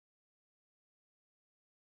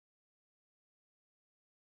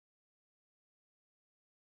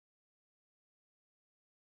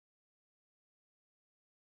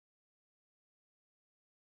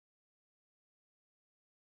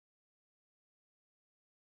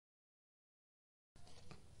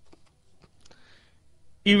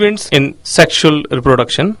events in sexual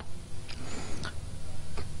reproduction.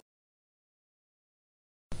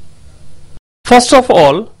 First of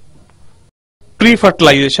all,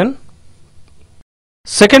 pre-fertilization.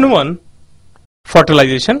 Second one,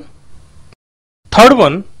 fertilization. Third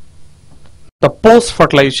one, the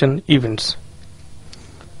post-fertilization events.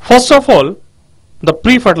 First of all, the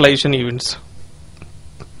pre-fertilization events.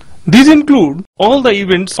 These include all the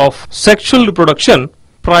events of sexual reproduction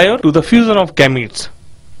prior to the fusion of gametes.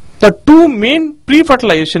 The two main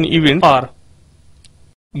pre-fertilization events are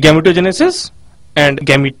gametogenesis and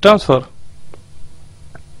gamete transfer.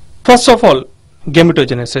 First of all,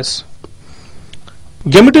 gametogenesis.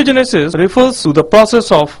 Gametogenesis refers to the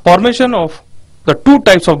process of formation of the two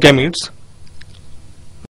types of gametes,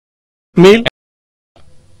 male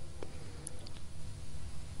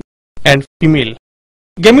and female.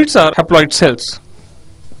 Gametes are haploid cells.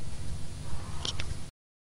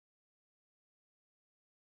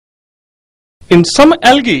 In some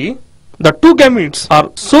algae, the two gametes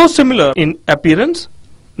are so similar in appearance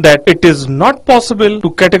that it is not possible to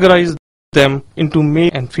categorize them into male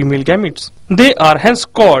and female gametes. They are hence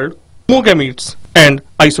called homogametes and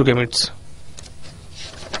isogametes.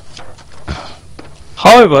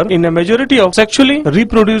 However, in a majority of sexually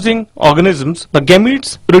reproducing organisms, the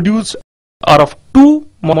gametes produced are of two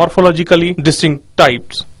morphologically distinct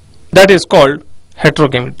types, that is called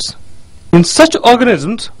heterogametes. In such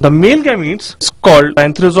organisms, the male gametes is called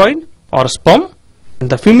antherozoid or sperm, and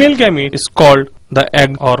the female gamete is called the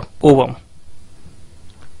egg or ovum.